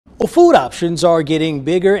Well, food options are getting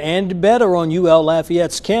bigger and better on UL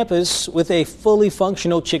Lafayette's campus with a fully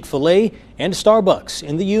functional Chick-Fil-A and Starbucks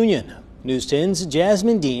in the Union. News 10's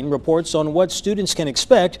Jasmine Dean reports on what students can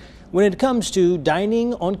expect when it comes to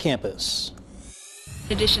dining on campus.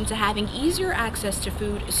 In addition to having easier access to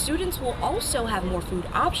food, students will also have more food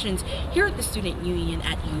options here at the Student Union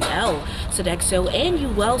at UL. Sodexo and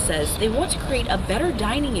UL says they want to create a better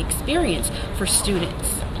dining experience for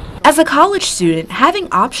students. As a college student, having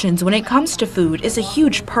options when it comes to food is a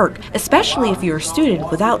huge perk, especially if you're a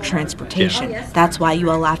student without transportation. That's why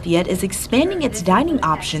UL Lafayette is expanding its dining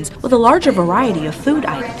options with a larger variety of food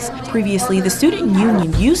items. Previously, the Student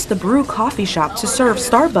Union used the Brew coffee shop to serve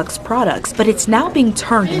Starbucks products, but it's now being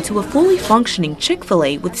turned into a fully functioning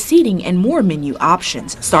Chick-Fil-A with seating and more menu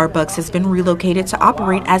options. Starbucks has been relocated to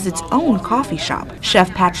operate as its own coffee shop.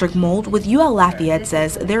 Chef Patrick Mold with UL Lafayette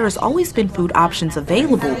says there has always been food options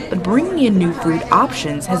available, but bringing in new food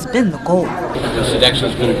options has been the goal. Sodexo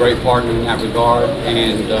has been a great partner in that regard,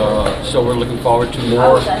 and so we're looking forward to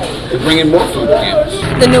bringing more food to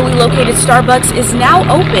campus. The newly located Starbucks is now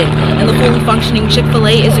open, and the fully functioning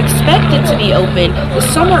Chick-fil-A is expected to be open the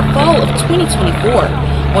summer/fall of 2024.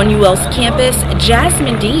 On UL's campus,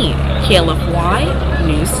 Jasmine Dean, KLFY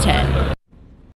News 10.